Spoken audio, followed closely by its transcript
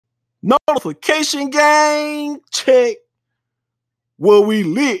Notification gang, check. Well, we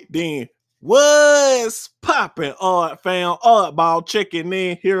lit then. What's poppin', Odd fam? Oddball checking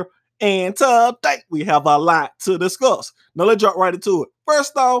in here. And today we have a lot to discuss. Now let's drop right into it.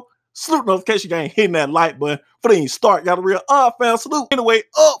 First off, salute notification gang, hitting that like button. Before they even start, got a real Odd fam salute. Anyway,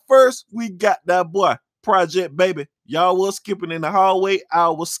 up first, we got that boy, Project Baby. Y'all was skipping in the hallway. I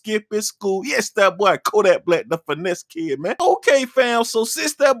was skipping school. Yes, that boy Kodak Black, the finesse kid, man. Okay, fam. So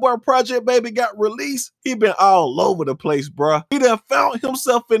since that boy Project Baby got released, he been all over the place, bruh. He done found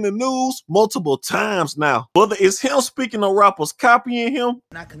himself in the news multiple times now. Whether it's him speaking of rappers copying him.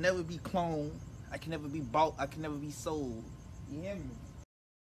 I can never be cloned. I can never be bought. I can never be sold. You hear me?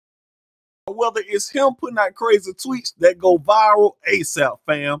 Whether it's him putting out crazy tweets that go viral ASAP,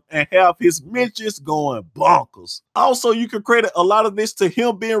 fam, and have his mentions going bonkers. Also, you can credit a lot of this to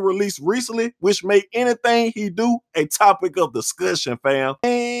him being released recently, which made anything he do a topic of discussion, fam.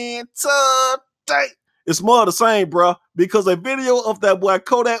 And today, it's more of the same, bro, because a video of that boy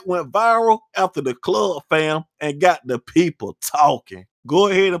Kodak went viral after the club, fam, and got the people talking. Go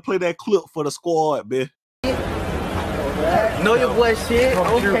ahead and play that clip for the squad, bitch. Know your boy shit.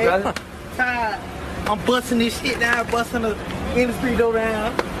 Okay. I'm busting this shit down, busting the industry door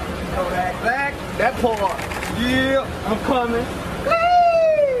down. Kodak Black, that part. Yeah, I'm coming.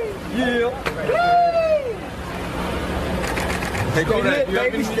 Yeah. Hey, stay lit,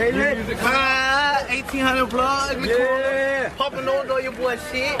 baby, stay lit. 1800 blood. Yeah. Pumping on your boy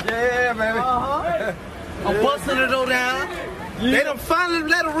shit. Yeah, baby. I'm busting the door down. Yeah. They done finally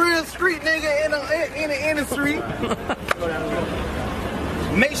let a real street nigga in the industry.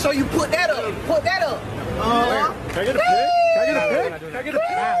 Make sure you put that up. Put that up. Can I get a pic? Can I get a pic? Can I get a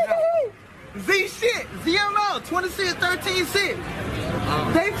pic? Z shit. ZML. 2613 shit.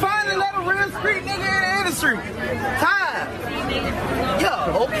 They finally let a real street nigga in the industry. Time.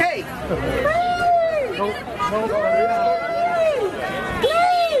 Yeah, okay.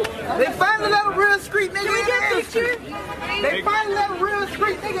 They finally let a real street nigga in the industry. They finally let a real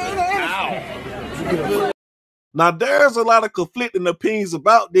street nigga in the industry. Now, there's a lot of conflicting opinions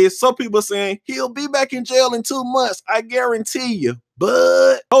about this. Some people saying he'll be back in jail in 2 months, I guarantee you.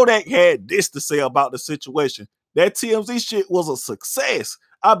 But Kodak had this to say about the situation. That TMZ shit was a success.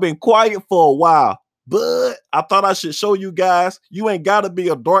 I've been quiet for a while, but I thought I should show you guys you ain't got to be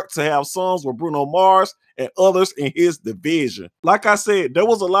a dork to have songs with Bruno Mars and others in his division. Like I said, there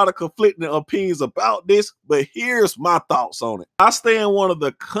was a lot of conflicting opinions about this, but here's my thoughts on it. I stay in one of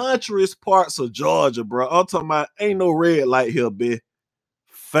the countryest parts of Georgia, bro. I'm talking about ain't no red light here, bitch.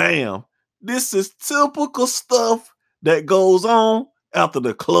 Fam, this is typical stuff that goes on after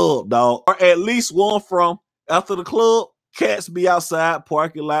the club, dog. Or at least one from after the club, cats be outside,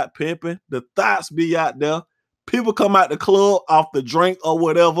 parking lot pimping, the thoughts be out there. People come out the club off the drink or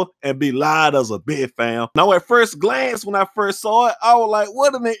whatever and be loud as a bitch, fam. Now, at first glance, when I first saw it, I was like,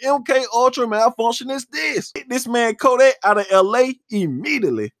 what in the MK Ultra malfunction is this? Get this man Kodak out of LA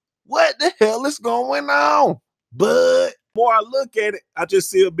immediately. What the hell is going on? But the more I look at it, I just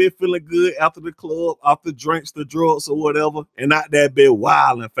see a bit feeling good after the club, after drinks, the drugs or whatever, and not that bit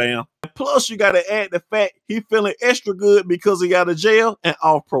wilding, fam. Plus, you got to add the fact he feeling extra good because he got out of jail and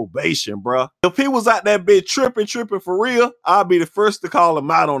off probation, bruh. If he was out that bitch tripping for real, I'll be the first to call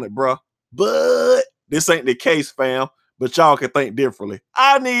him out on it, bruh. But this ain't the case, fam. But y'all can think differently.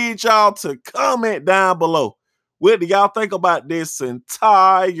 I need y'all to comment down below. What do y'all think about this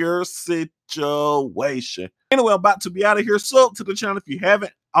entire situation? Anyway, I'm about to be out of here. Sub to the channel if you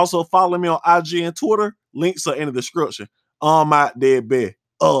haven't. Also, follow me on IG and Twitter. Links are in the description. On my dead bed.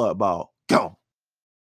 Oddball. Go.